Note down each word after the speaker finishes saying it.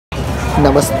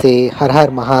Namaste, Har Har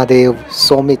Mahadev.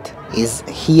 Somit is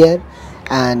here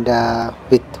and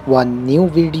with one new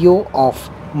video of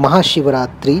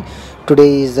Mahashivaratri.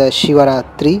 Today is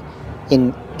Shivaratri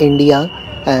in India,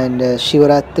 and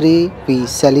Shivaratri we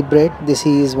celebrate. This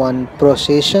is one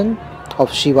procession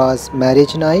of Shiva's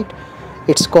marriage night.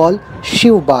 It's called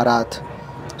Shiv Barat.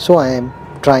 So I am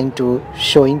trying to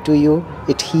showing to you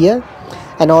it here,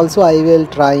 and also I will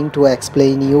trying to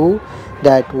explain you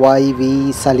that why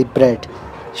we celebrate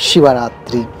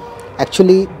Shivaratri.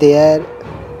 Actually, there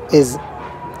is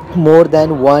more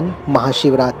than one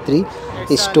Mahashivaratri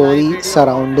story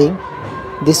surrounding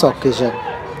this occasion.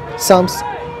 Some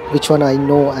which one I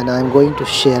know and I am going to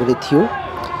share with you.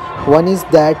 One is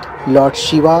that Lord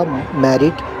Shiva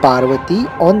married Parvati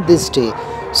on this day,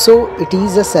 so it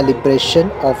is a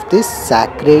celebration of this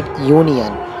sacred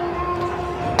union.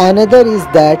 Another is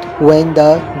that when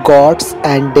the gods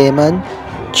and demons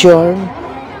churned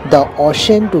the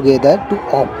ocean together to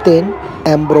obtain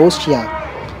ambrosia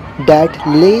that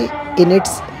lay in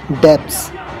its depths,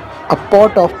 a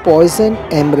pot of poison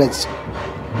emerged.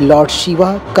 Lord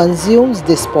Shiva consumes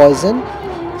this poison,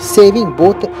 saving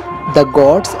both the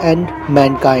gods and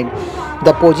mankind.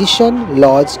 The poison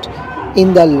lodged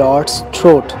in the Lord's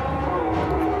throat,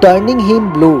 turning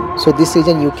him blue. So this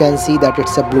reason you can see that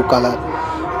it's a blue color.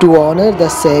 To honor the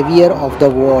savior of the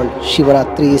world,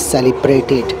 Shivaratri is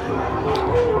celebrated.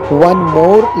 One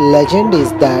more legend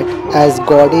is that as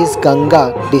goddess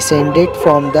Ganga descended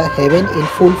from the heaven in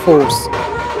full force,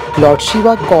 Lord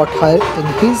Shiva caught her in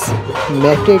his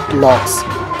matted locks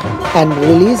and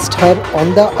released her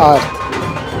on the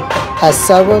earth as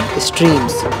 7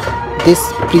 streams. This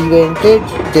prevented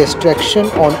destruction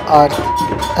on earth.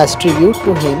 As tribute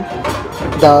to him,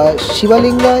 the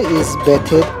Shivalinga is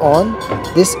bathed on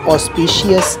these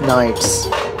auspicious nights.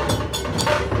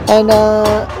 And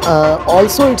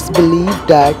also it's believed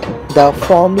that the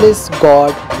formless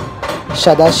god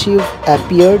Shadashiv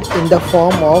appeared in the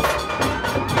form of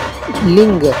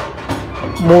Linga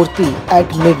Murti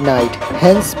at midnight.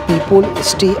 Hence people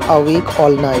stay awake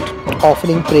all night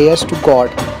offering prayers to God.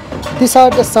 These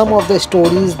are some of the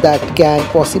stories that can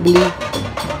possibly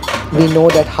we know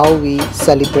that how we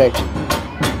celebrate,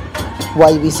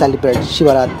 why we celebrate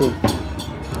Shivaratri.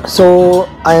 So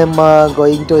I am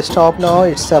going to stop now.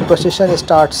 It's a procession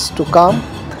starts to come.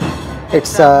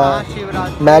 It's a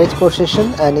marriage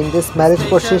procession, and in this marriage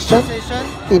procession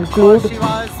include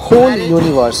whole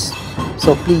universe.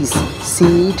 So please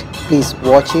see it, please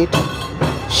watch it,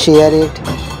 share it.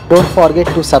 Don't forget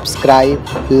to subscribe,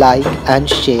 like and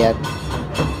share.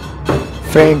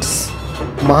 Friends,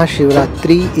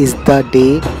 Mahashivaratri is the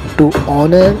day to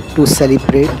honor, to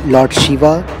celebrate Lord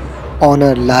Shiva,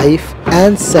 honor life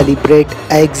and celebrate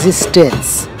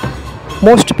existence.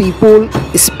 Most people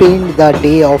spend the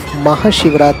day of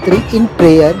Mahashivaratri in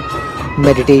prayer,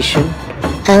 meditation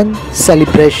and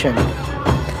celebration.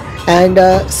 And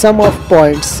some of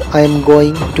points I am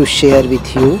going to share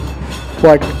with you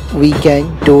what we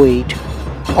can do it.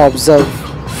 Observe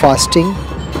fasting.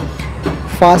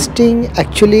 Fasting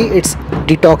actually it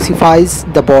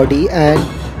detoxifies the body and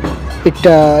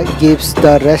it gives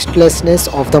the restlessness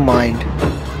of the mind.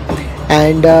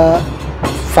 And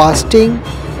fasting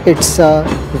it's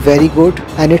very good,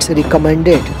 and it's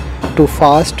recommended to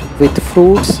fast with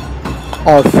fruits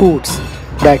or foods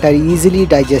that are easily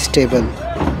digestible.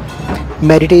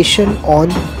 Meditation on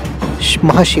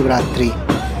Mahashivaratri.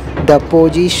 The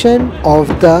position of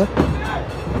the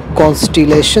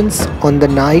constellations on the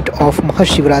night of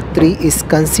Mahashivaratri is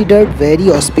considered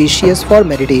very auspicious for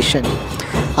meditation.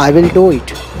 I will do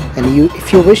it, and you,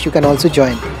 if you wish, you can also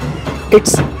join.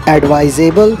 It's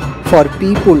advisable for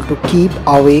people to keep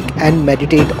awake and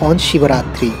meditate on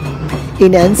Shivaratri.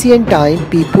 In ancient time,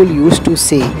 people used to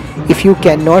say, if you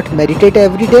cannot meditate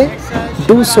every day,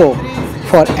 do so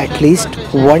for at least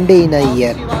one day in a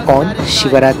year on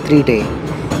Shivaratri day.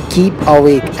 Keep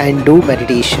awake and do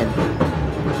meditation.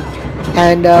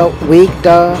 And wake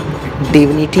the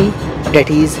divinity that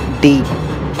is deep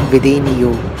within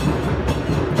you.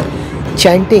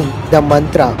 Chanting the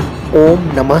mantra Om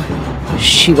Namah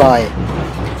Shivaya.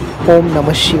 Om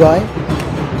Namah Shivaya.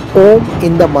 Om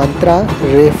in the mantra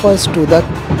refers to the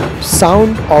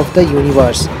sound of the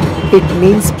universe. It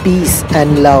means peace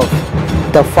and love.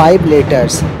 The 5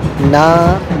 letters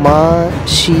Na Ma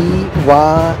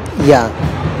Shivaya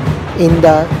in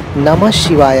the Namah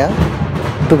Shivaya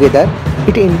together,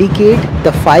 it indicates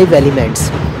the 5 elements: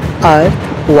 earth,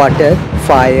 water,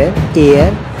 fire,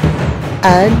 air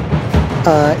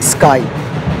and sky.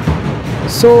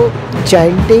 So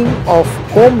chanting of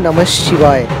Om Namah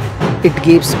Shivaya It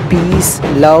gives peace,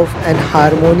 love and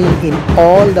harmony in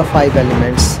all the five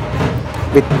elements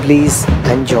with bliss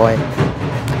and joy.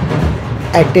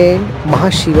 Attend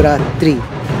Mahashivaratri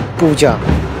Puja.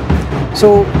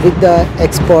 So with the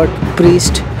expert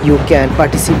priest you can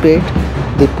participate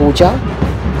the puja,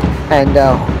 and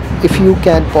if you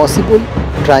can possible,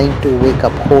 trying to wake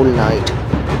up whole night.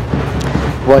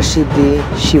 Worship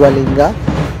the Shiva Linga.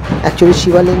 Actually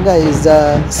Shiva Linga is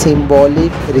a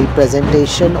symbolic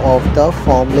representation of the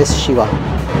formless Shiva.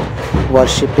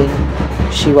 Worshipping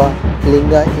Shiva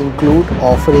Linga include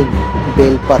offering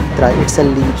Bel Patra, it's a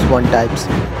leaves one types.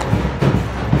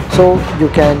 So you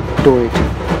can do it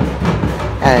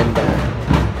and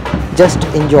just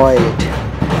enjoy it.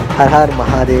 Har Har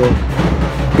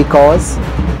Mahadev, because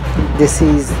this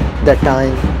is the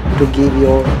time to give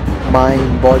your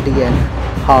mind, body and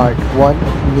heart one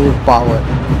new power.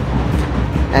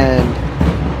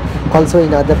 And also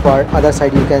in other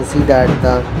side you can see that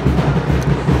the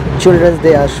children,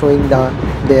 they are showing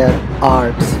their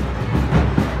arts.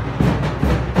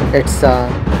 It's a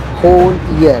whole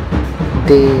year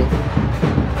they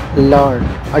learn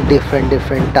a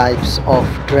different types of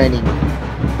training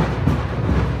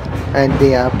and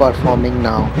they are performing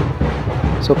now.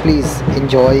 So please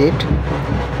enjoy it.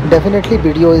 Definitely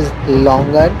video is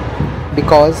longer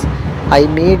because I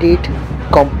made it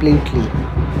completely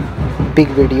big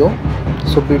video,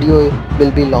 so video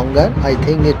will be longer. I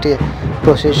think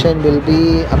procession will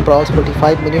be approx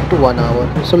 45 minutes to 1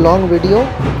 hour, so long video.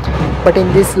 But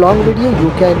in this long video you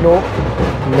can know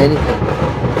many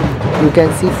things, you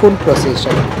can see full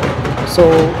procession. So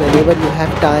whenever you have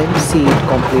time, see it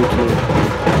completely.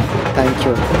 Thank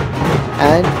you,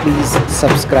 and please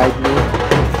subscribe me,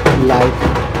 like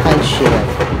and share,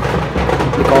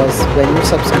 because when you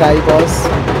subscribe us,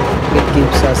 it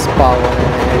gives us power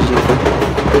and energy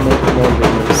to make more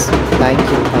videos. Thank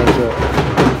you, thank you.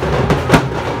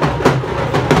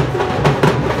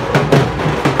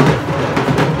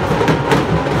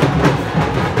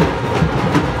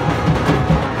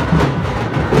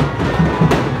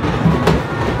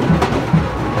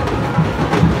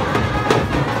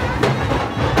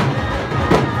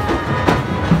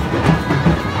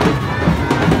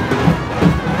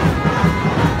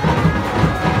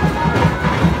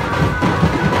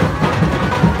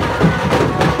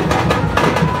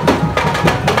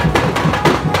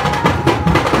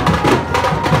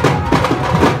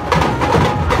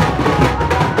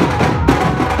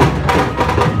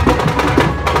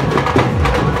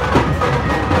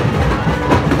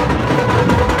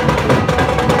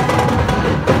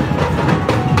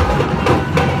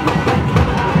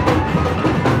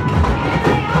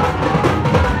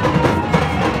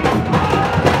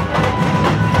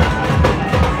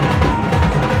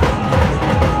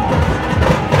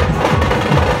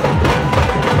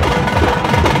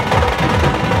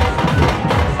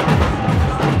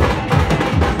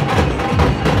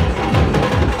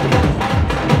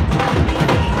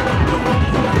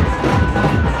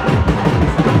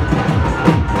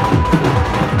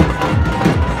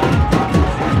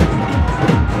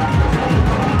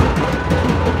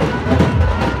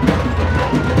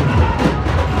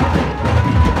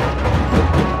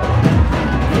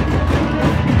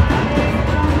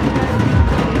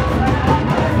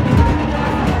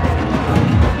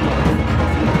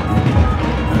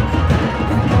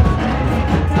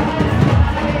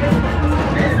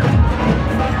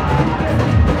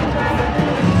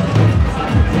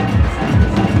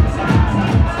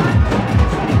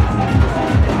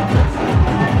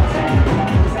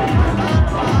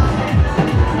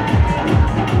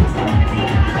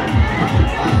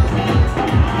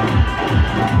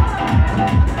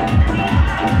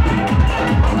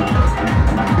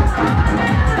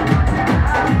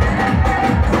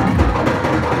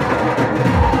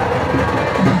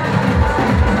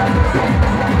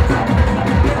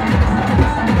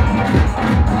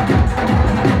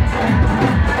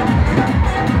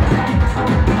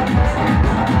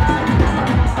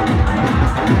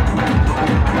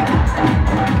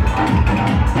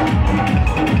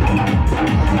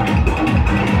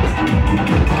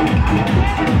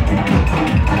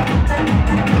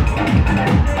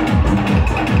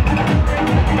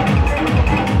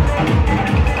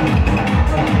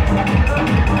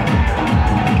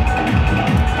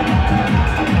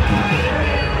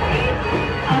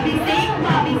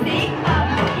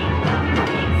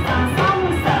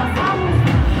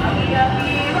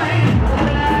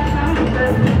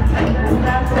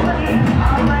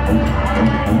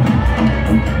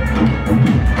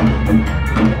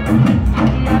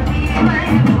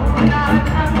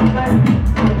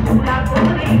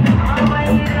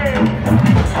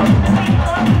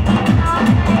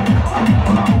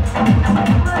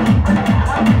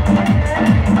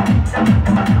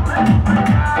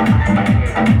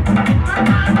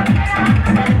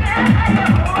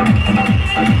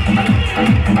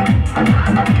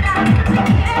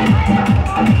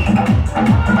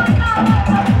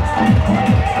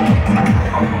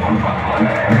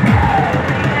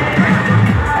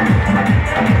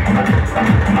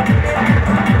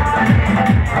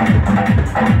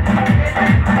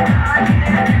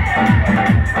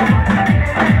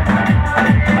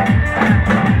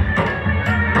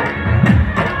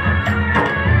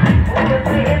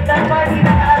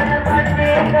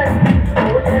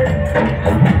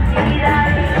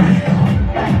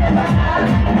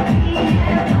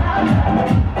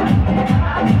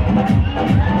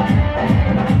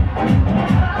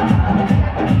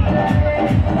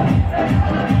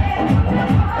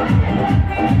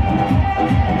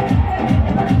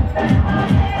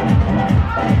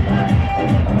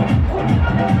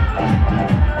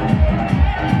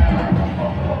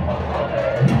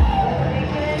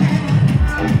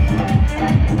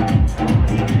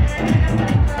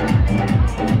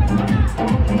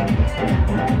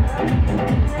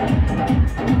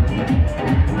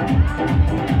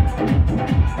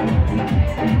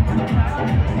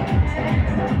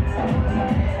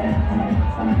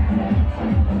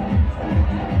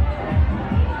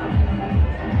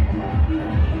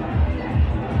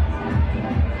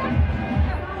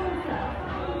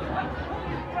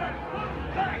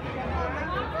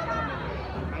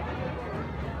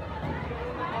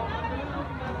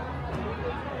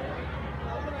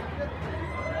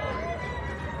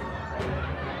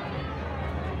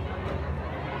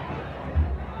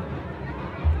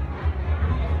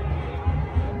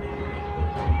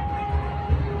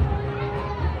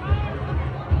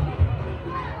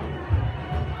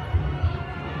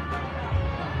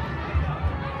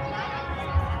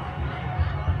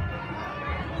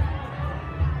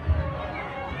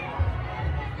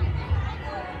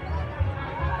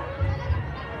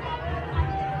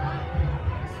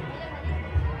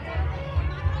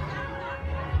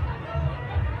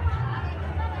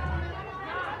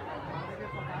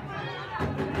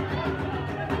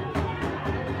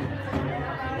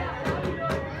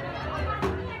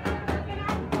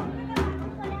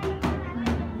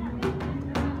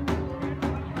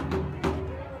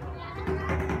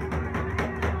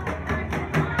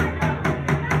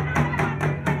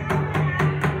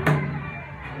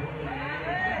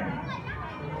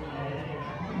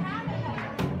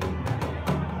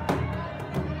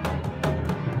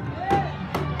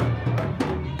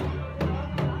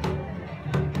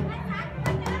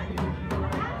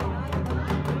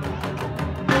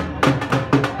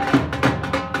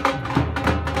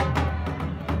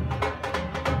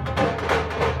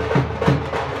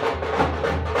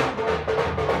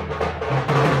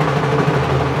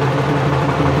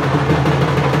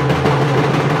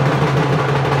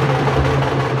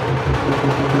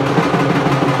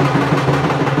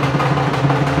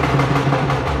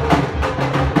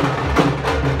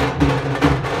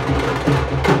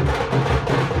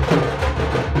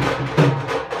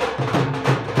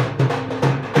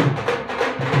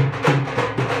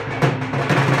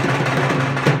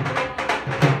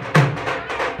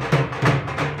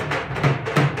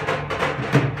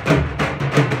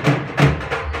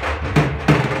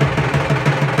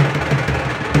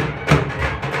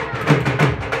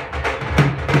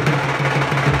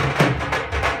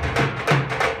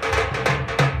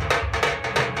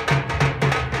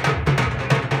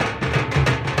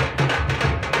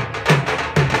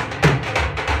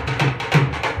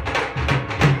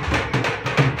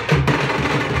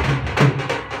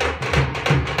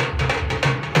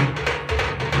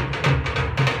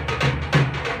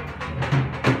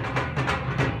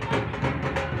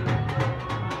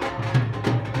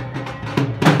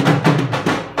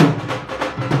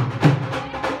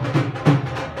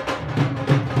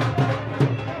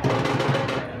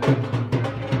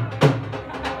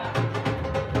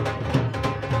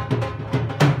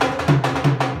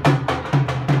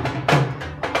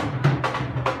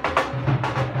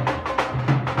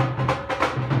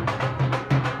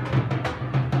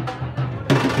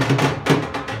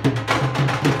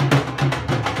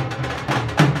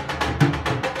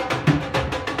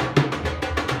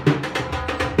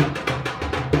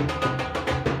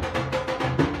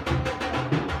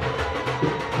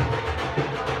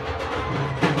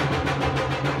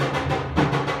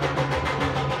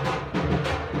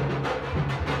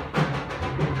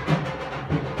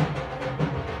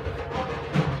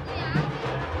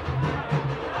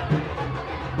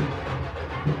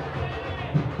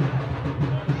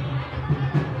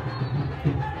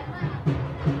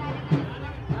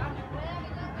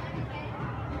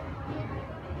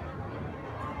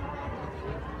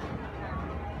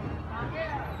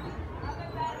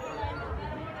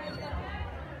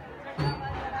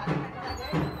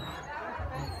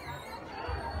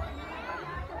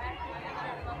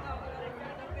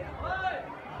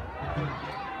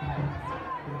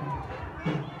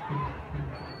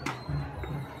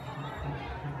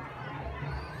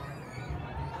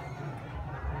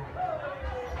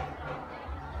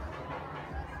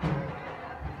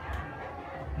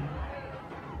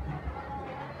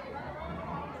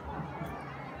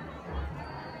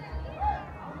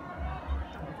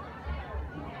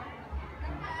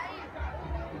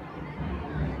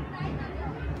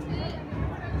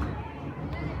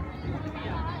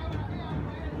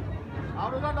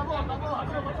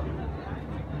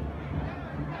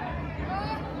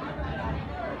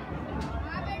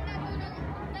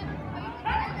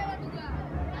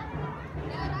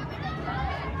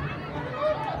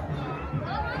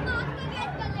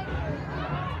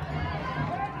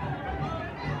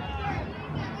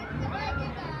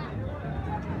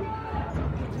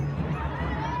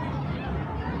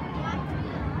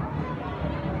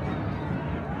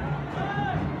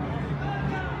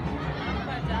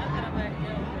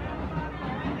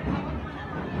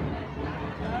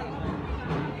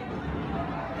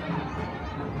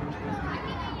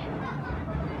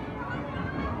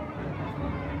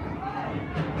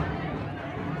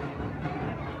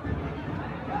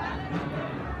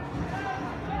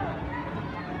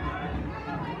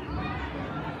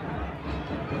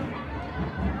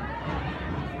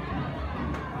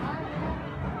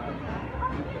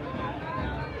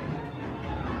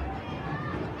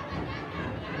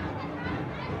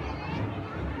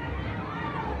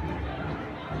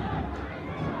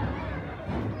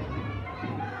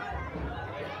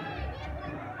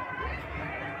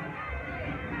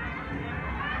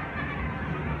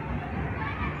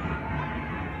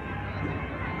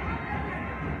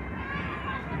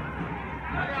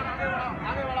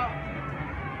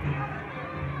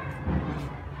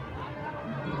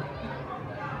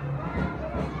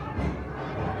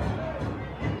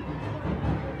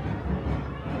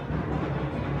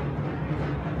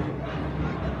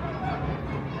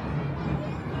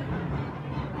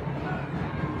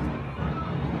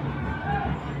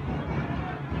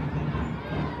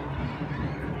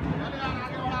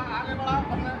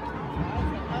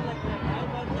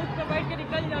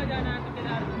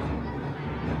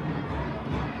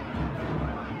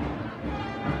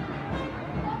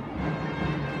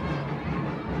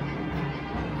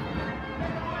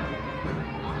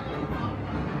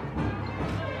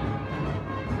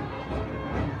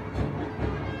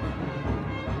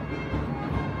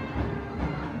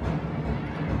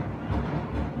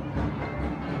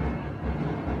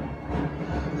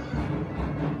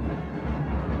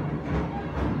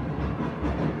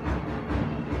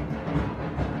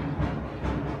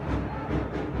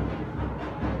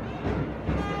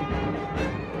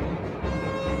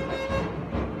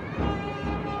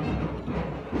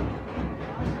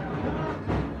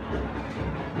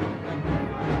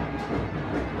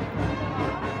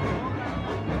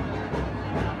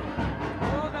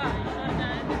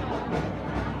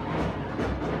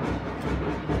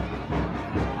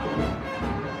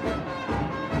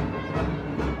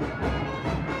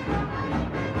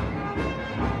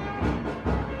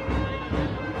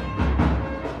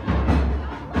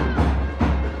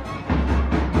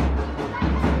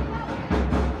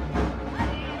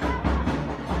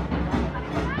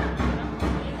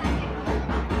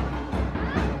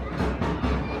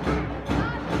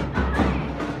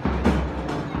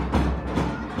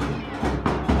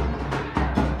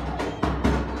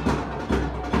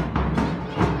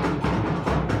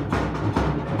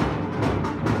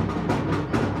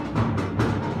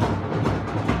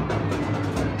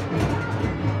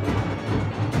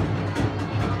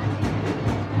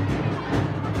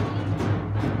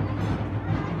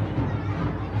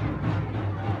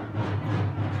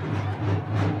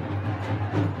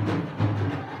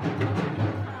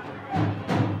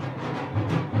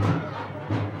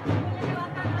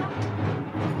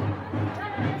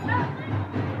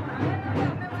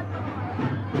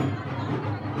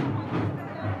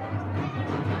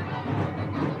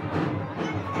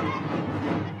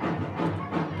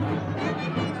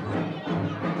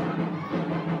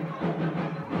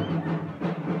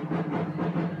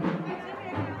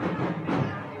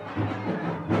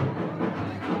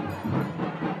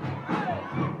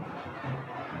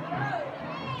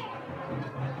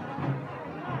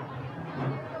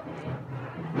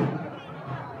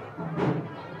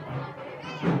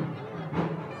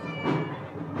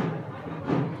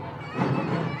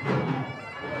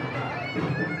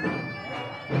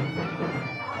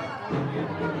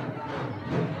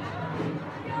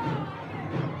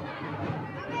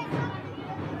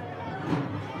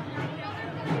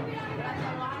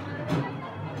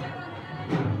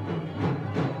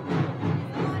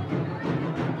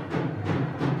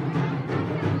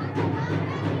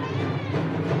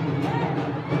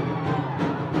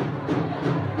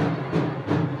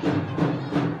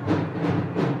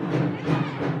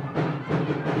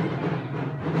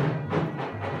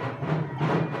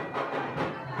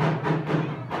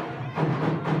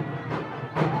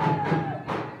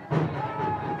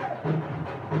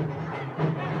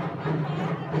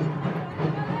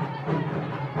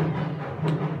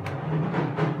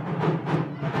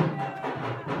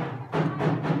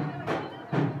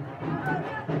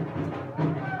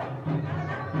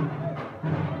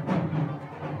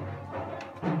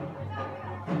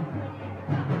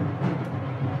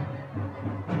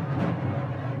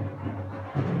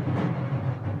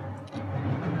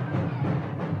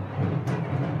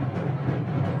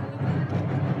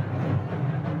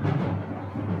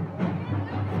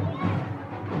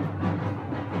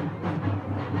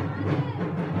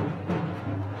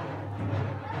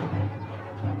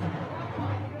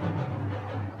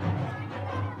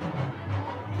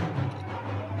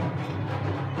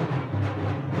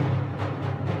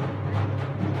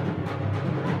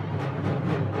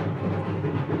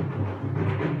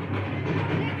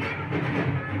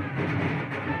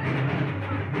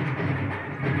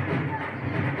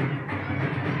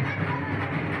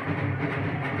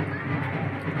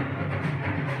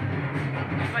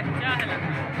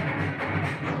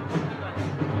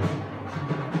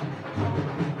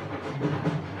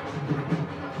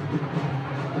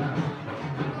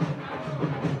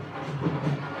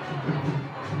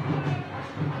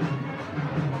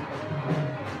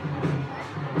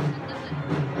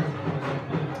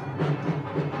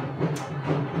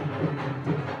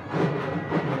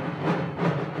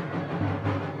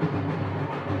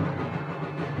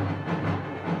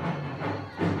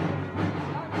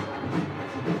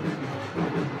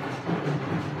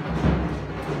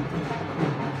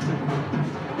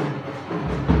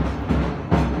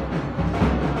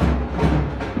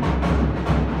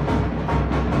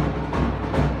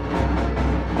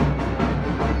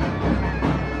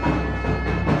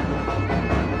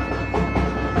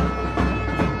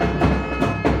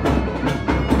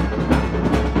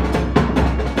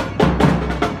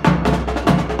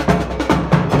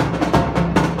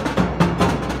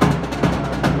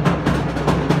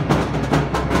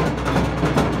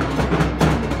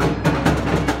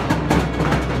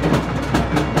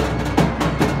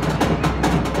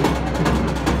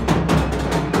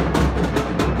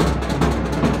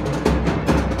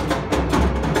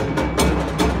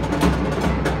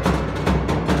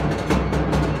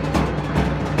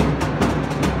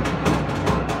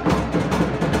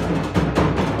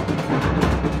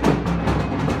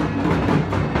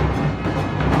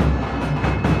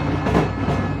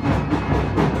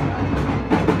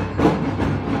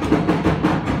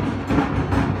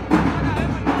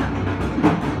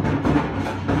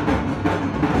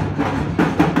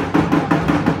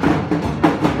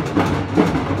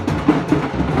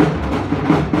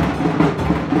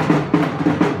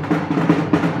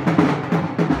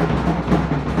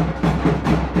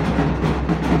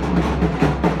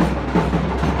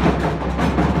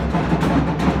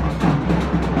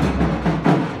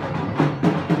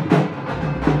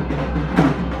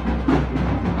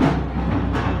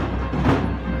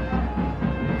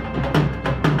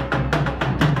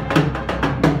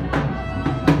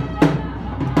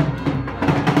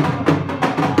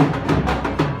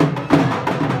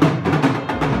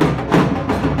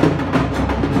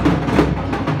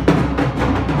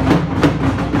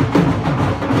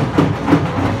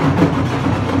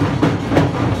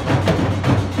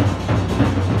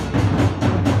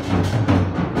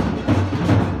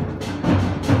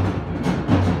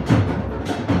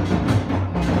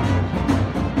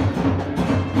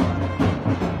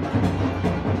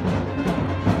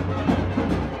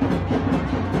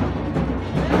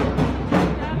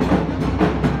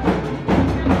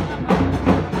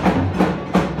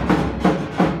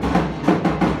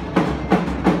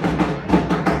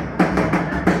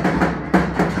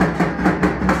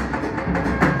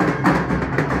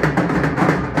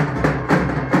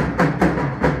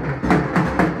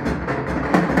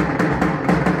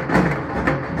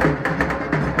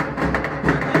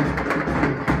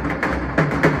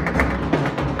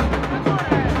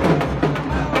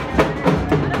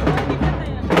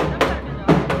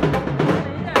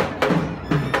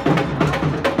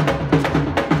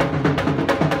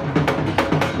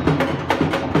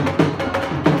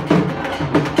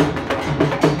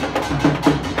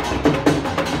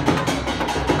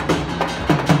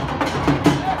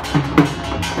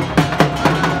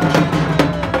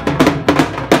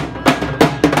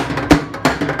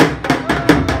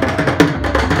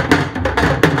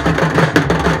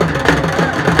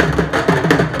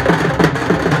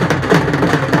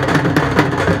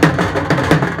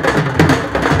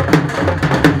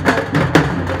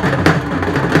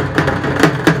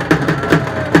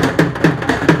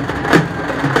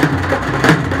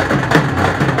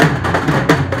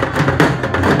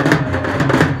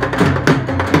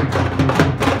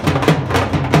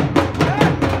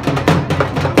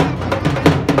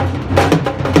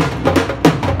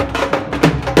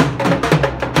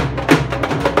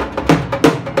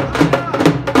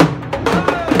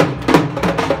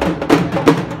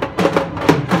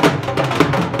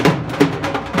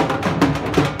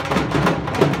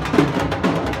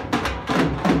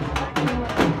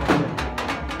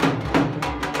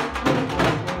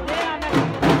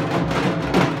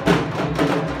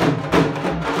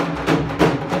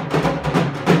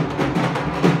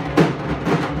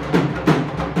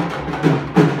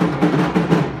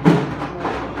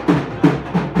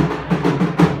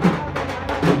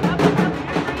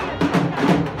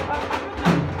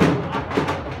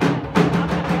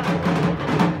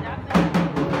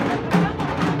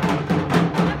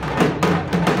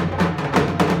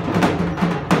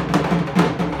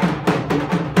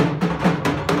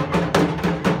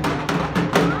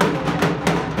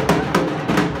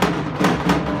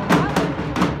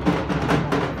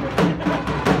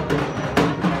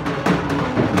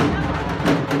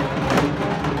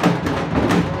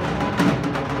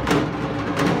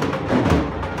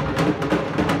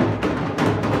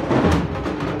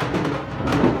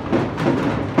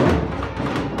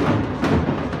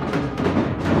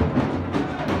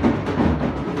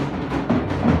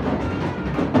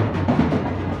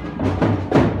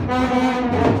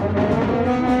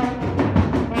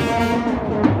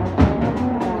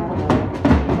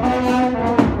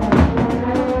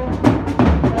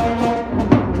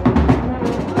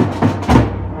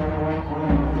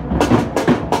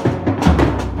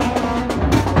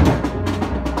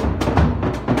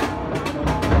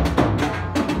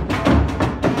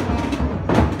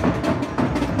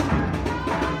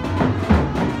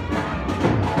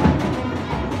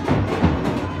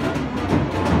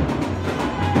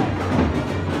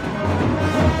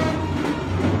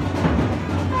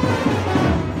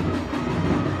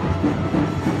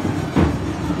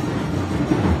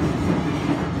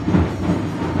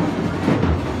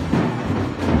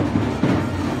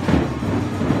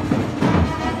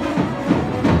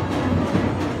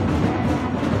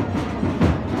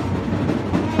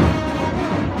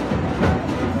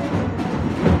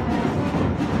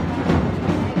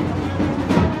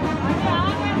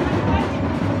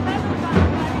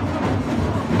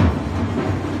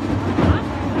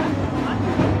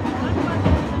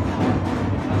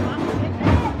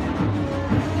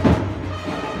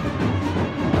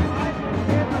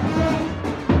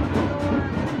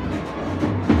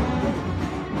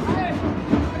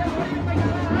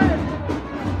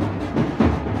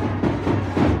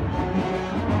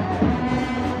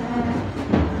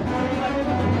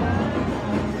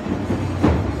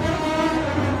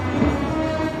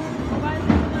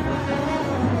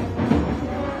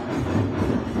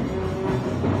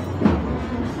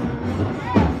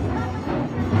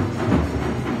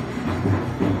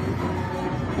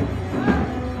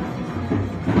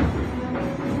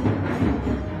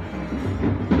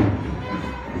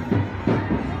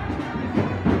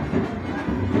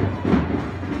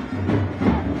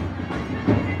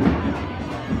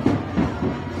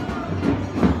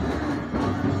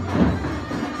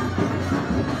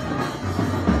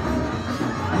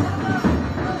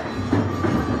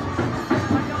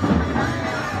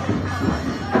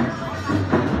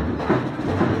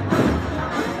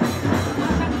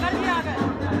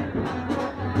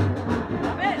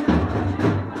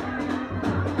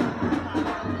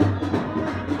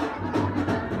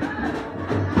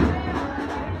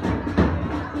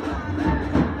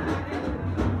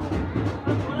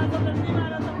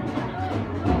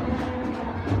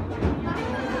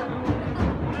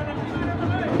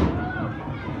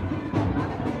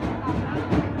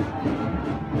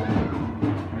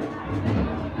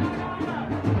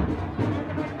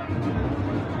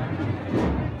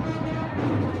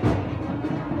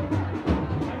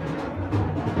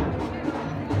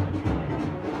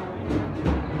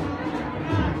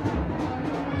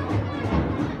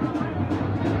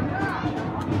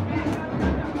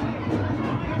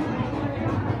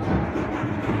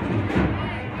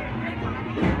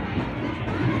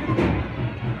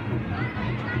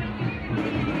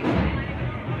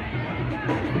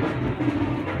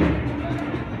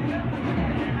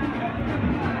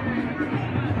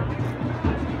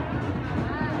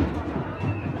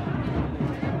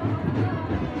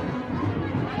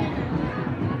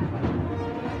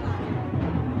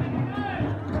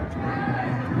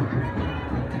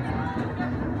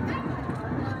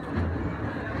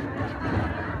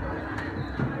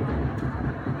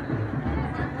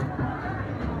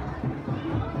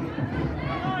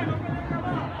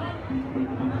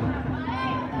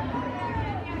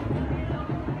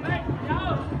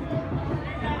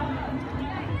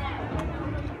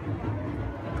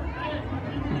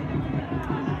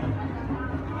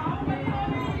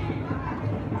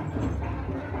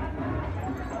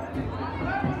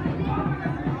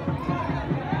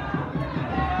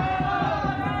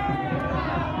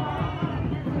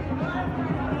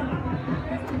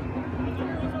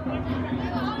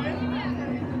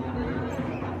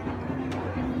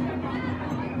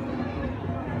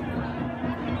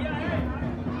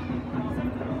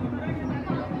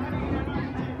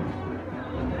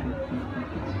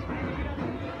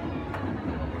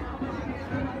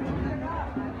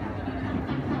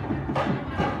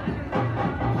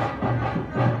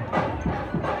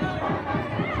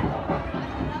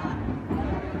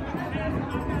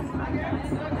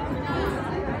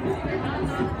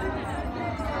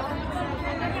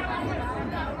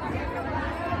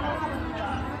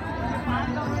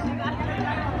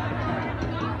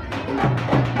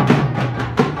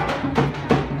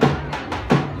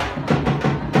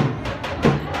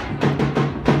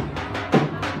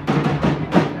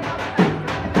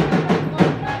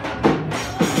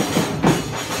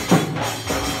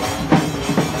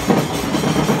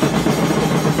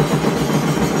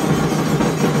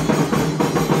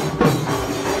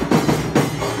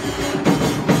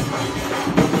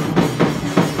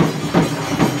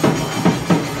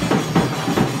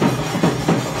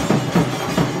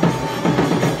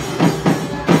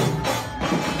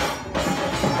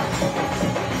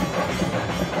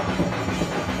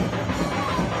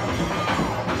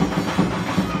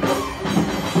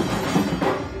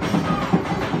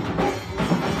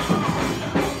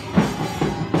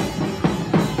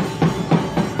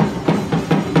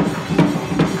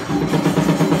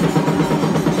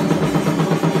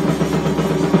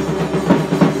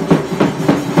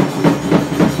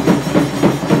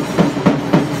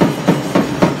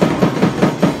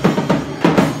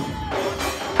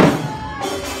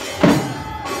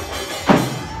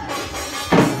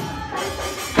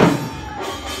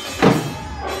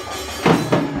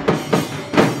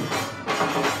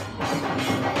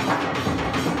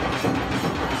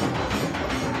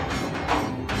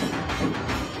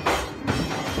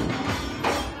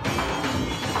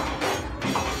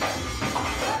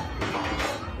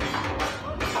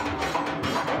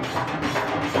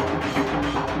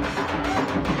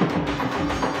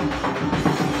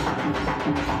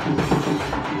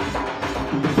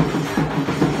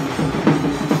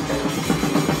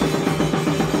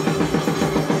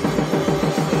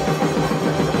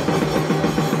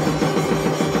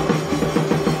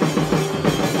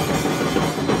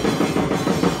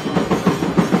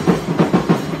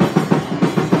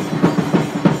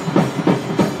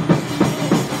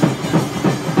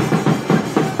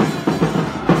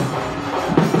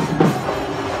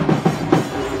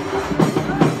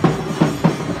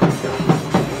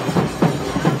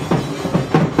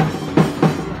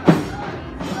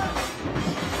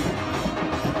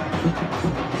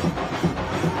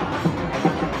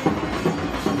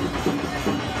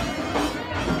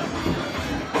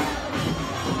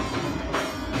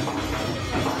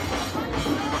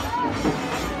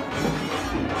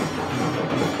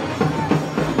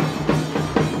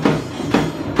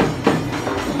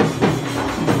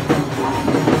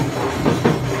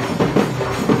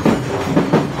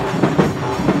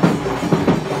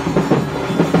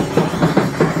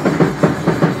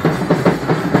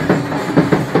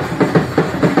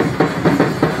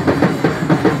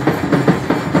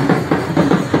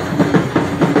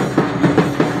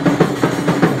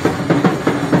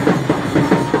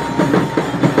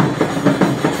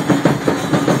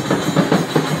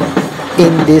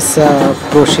 In this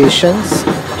processions,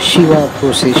 Shiva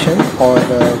procession, or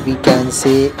we can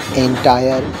say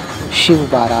entire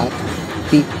Shiv Barat,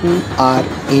 people are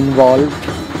involved,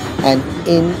 and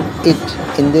in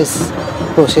this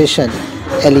procession,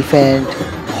 elephant,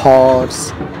 horse,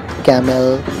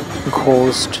 camel,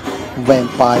 ghost,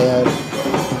 vampire,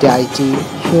 deity,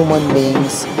 human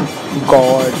beings,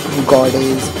 god,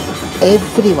 goddess,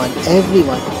 everyone,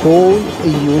 whole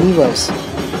universe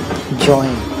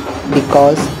join,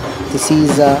 because this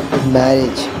is a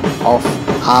marriage of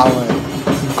our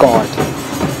god,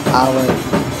 our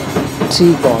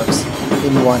three gods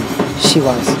in one,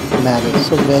 Shiva's marriage.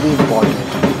 So very important.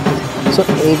 So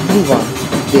everyone,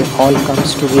 they all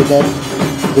comes together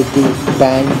with the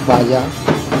band baja,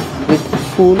 with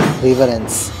full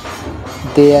reverence.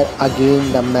 There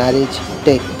again the marriage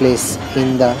take place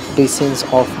in the presence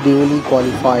of duly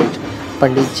qualified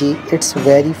Panditji. It's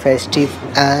very festive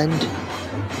and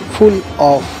full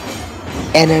of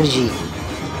energy,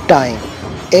 time.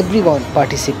 Everyone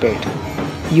participate.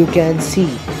 You can see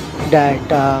that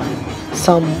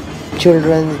some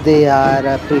children, they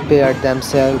are prepared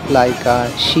themselves like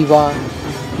Shiva.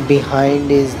 Behind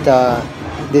is the,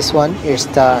 this one is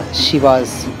the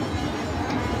Shiva's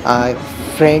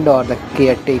friend or the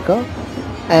caretaker,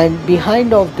 and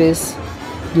behind of this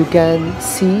you can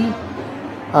see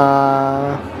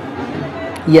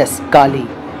yes, Kali.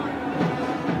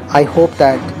 I hope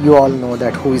that you all know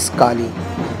that who is Kali.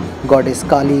 Goddess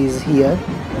Kali is here.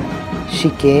 She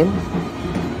came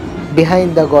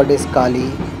behind the goddess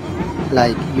Kali,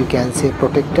 like you can say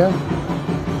protector,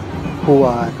 who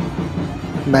are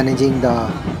managing the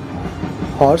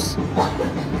horse.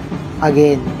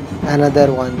 Again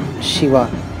another one,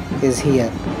 Shiva is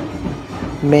here.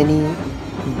 Many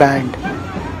band,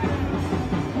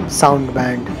 sound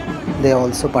band, they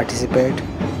also participate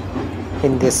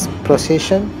in this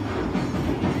procession.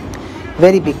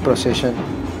 Very big procession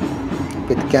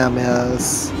with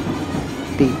camels,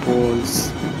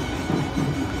 peoples,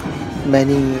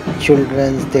 many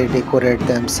children, they decorate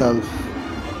themselves,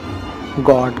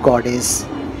 god, goddess,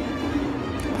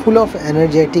 full of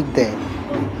energetic there,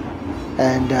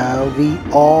 and we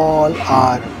all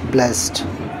are blessed,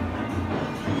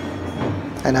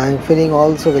 and I am feeling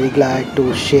also very glad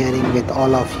to sharing with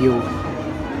all of you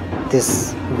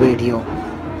this video.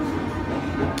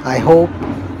 I hope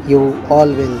you all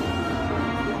will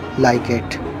like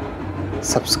it,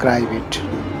 subscribe it,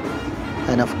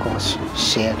 and of course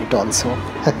share it also.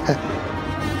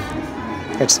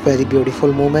 It's very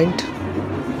beautiful moment.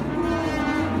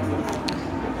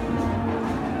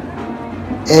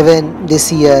 Even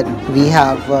this year we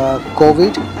have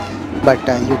COVID, but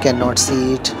you cannot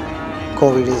see it.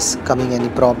 COVID is coming any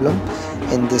problem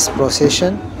in this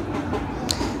procession.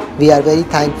 We are very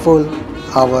thankful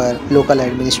our local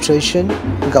administration,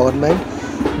 government,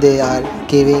 they are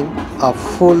giving a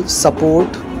full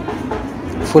support,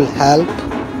 full help.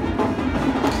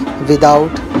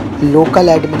 Without local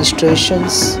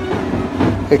administrations,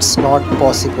 it's not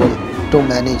possible to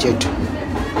manage it.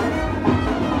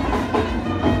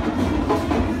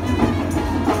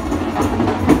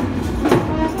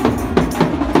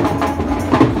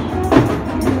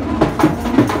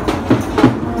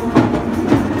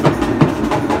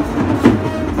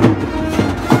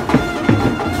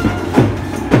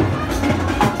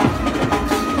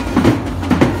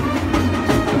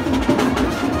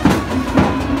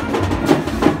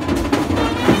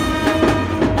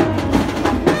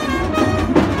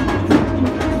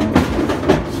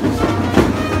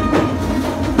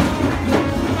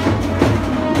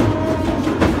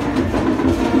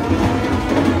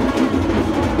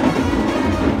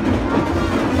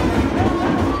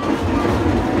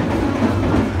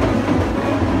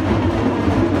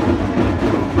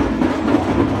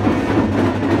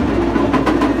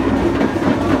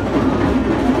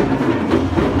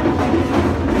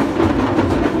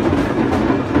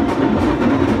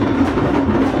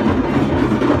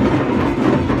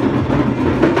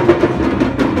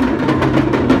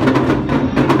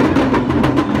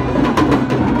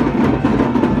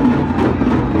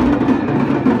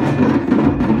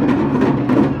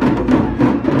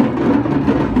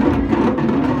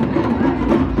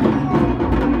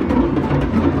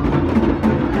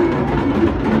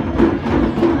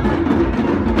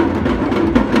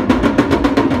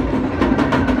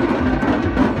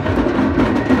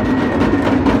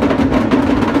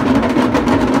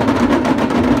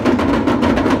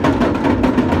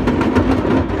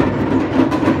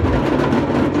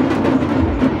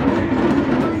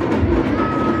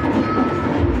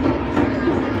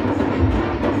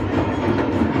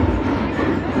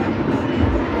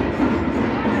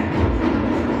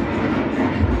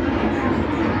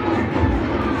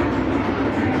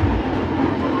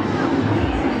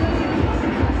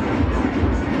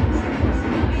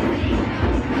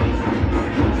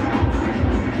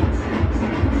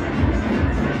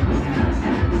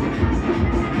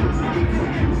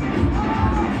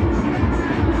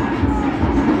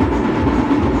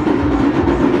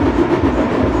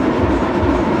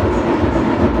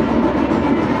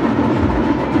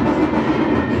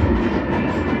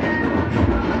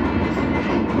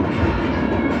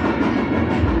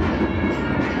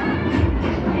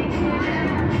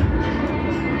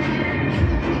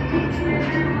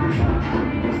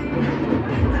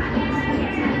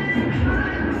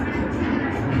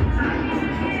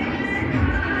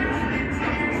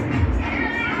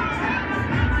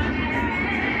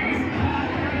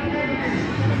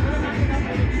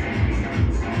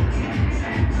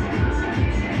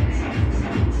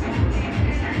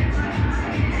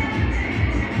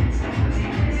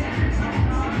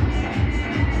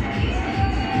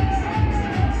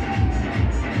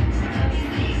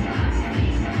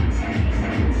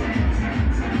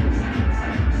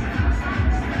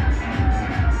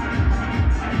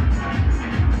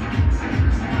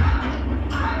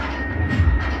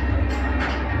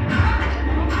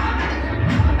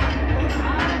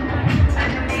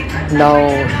 Now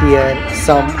here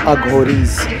some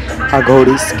Aghoris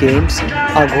games.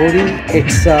 Aghori,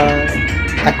 it's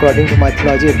according to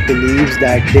mythology, it believes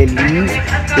that they live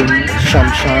in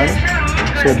Shamshan,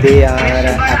 so they are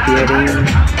appearing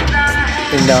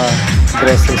in the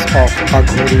dresses of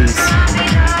Aghoris.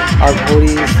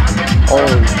 Aghoris, oh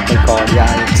my god,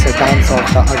 yeah, it's a dance of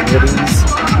the Aghoris.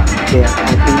 They are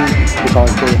happy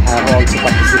because they have also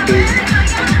participated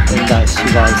in the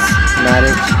Shiva's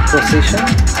marriage procession,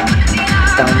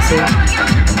 dancing.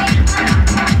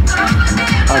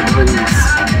 Aghoris.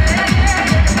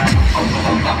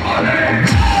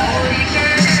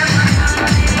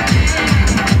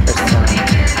 It's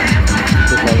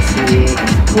you can see it's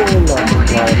full of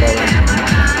enjoyable.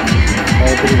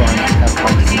 Everyone has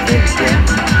participated here.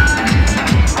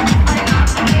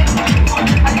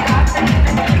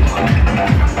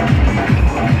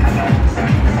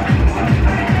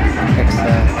 It's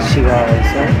Shiva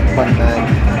also. One man,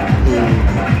 he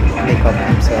make up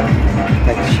himself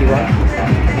like Shiva.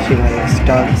 Shiva is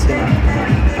dancing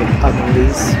with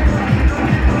Aghoris.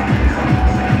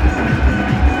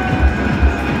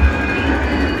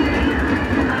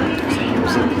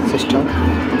 Music system.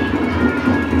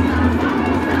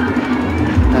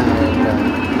 And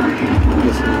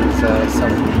this is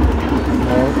some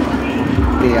more.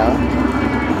 They are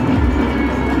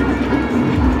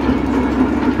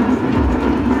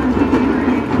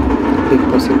big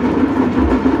possible.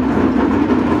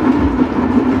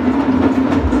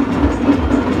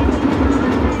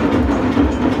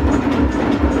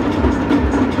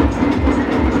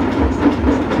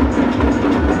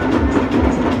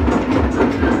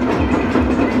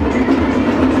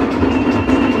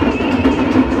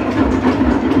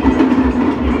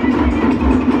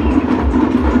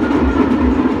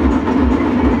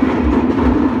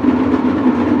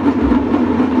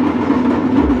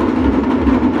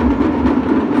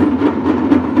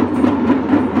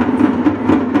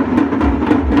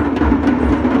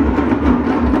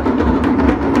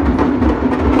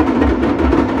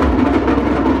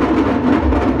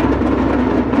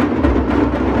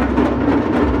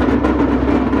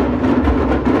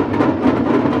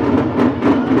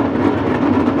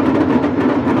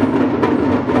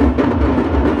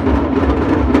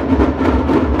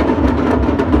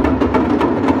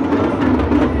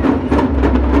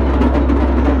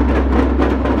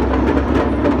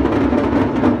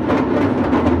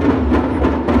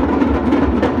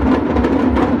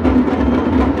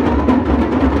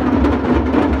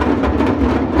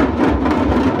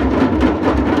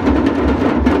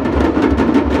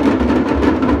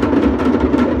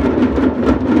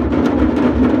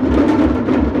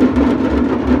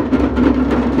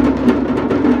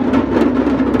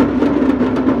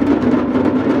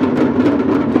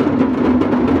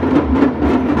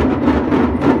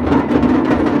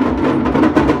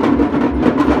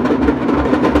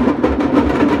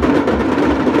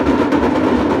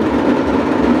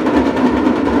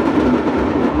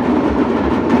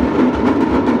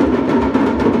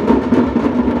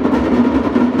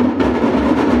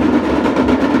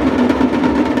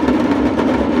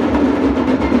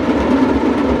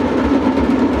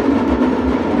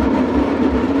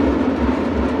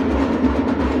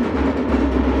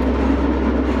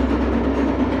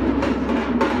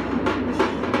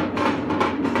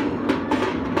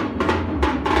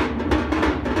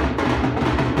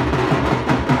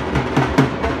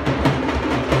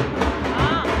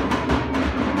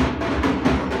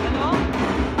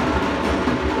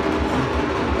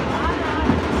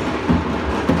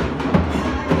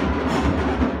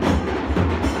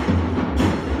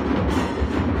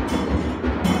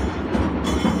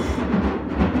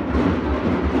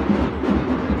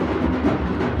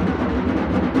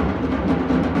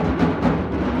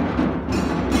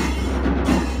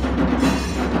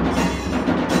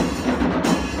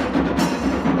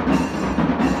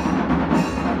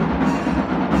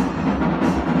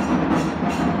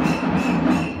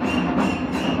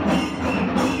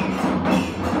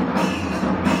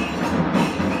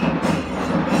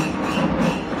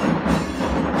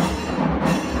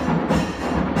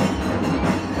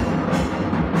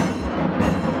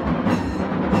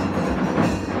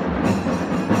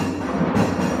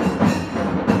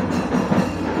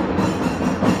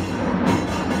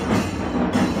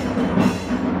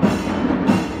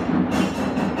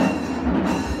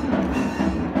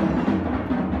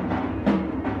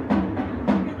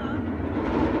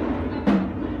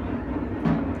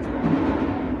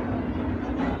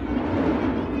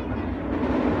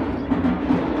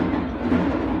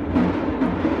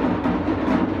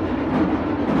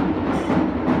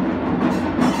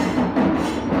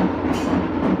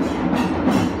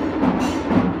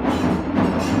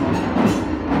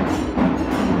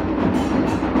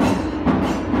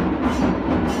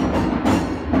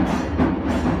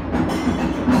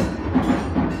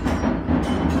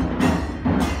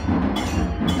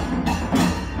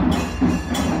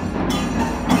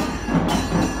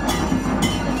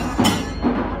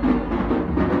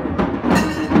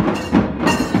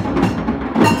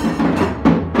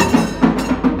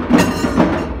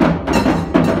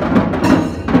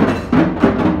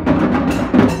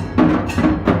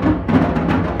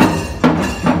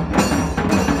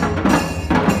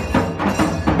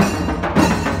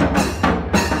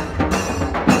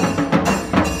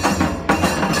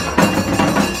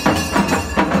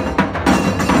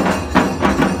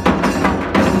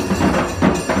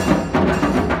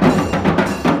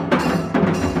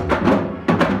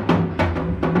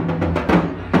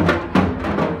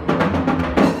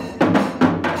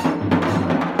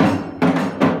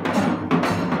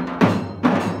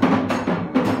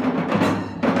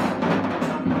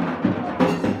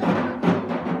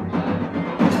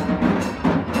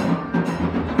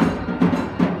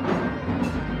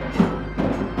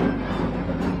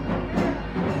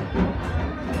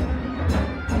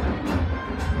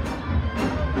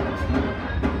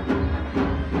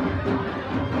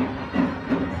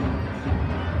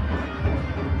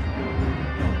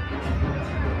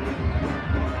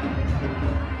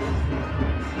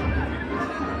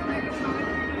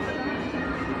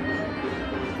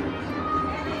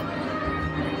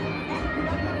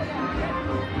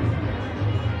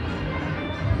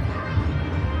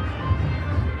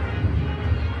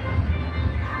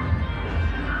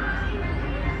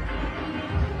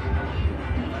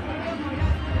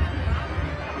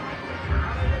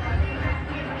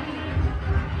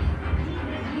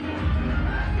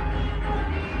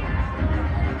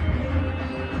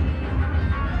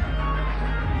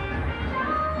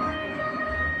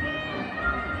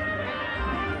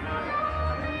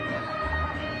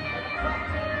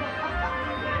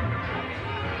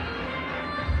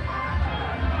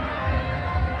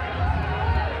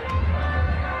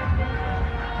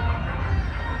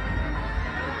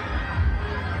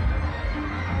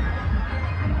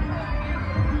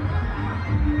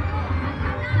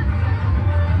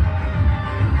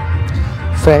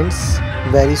 Friends,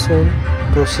 very soon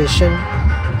procession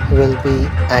will be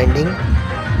ending,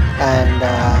 and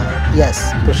yes,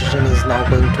 procession is now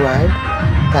going to end.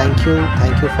 Thank you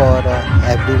for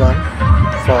everyone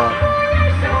for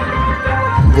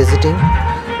visiting,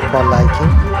 for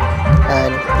liking,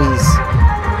 and please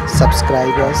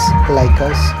subscribe us, like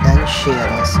us, and share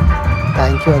us.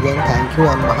 Thank you again, thank you,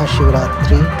 and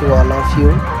Mahashivaratri to all of you.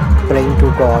 Praying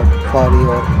to God for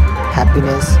your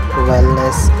happiness,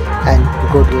 wellness, and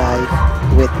good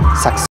life with success.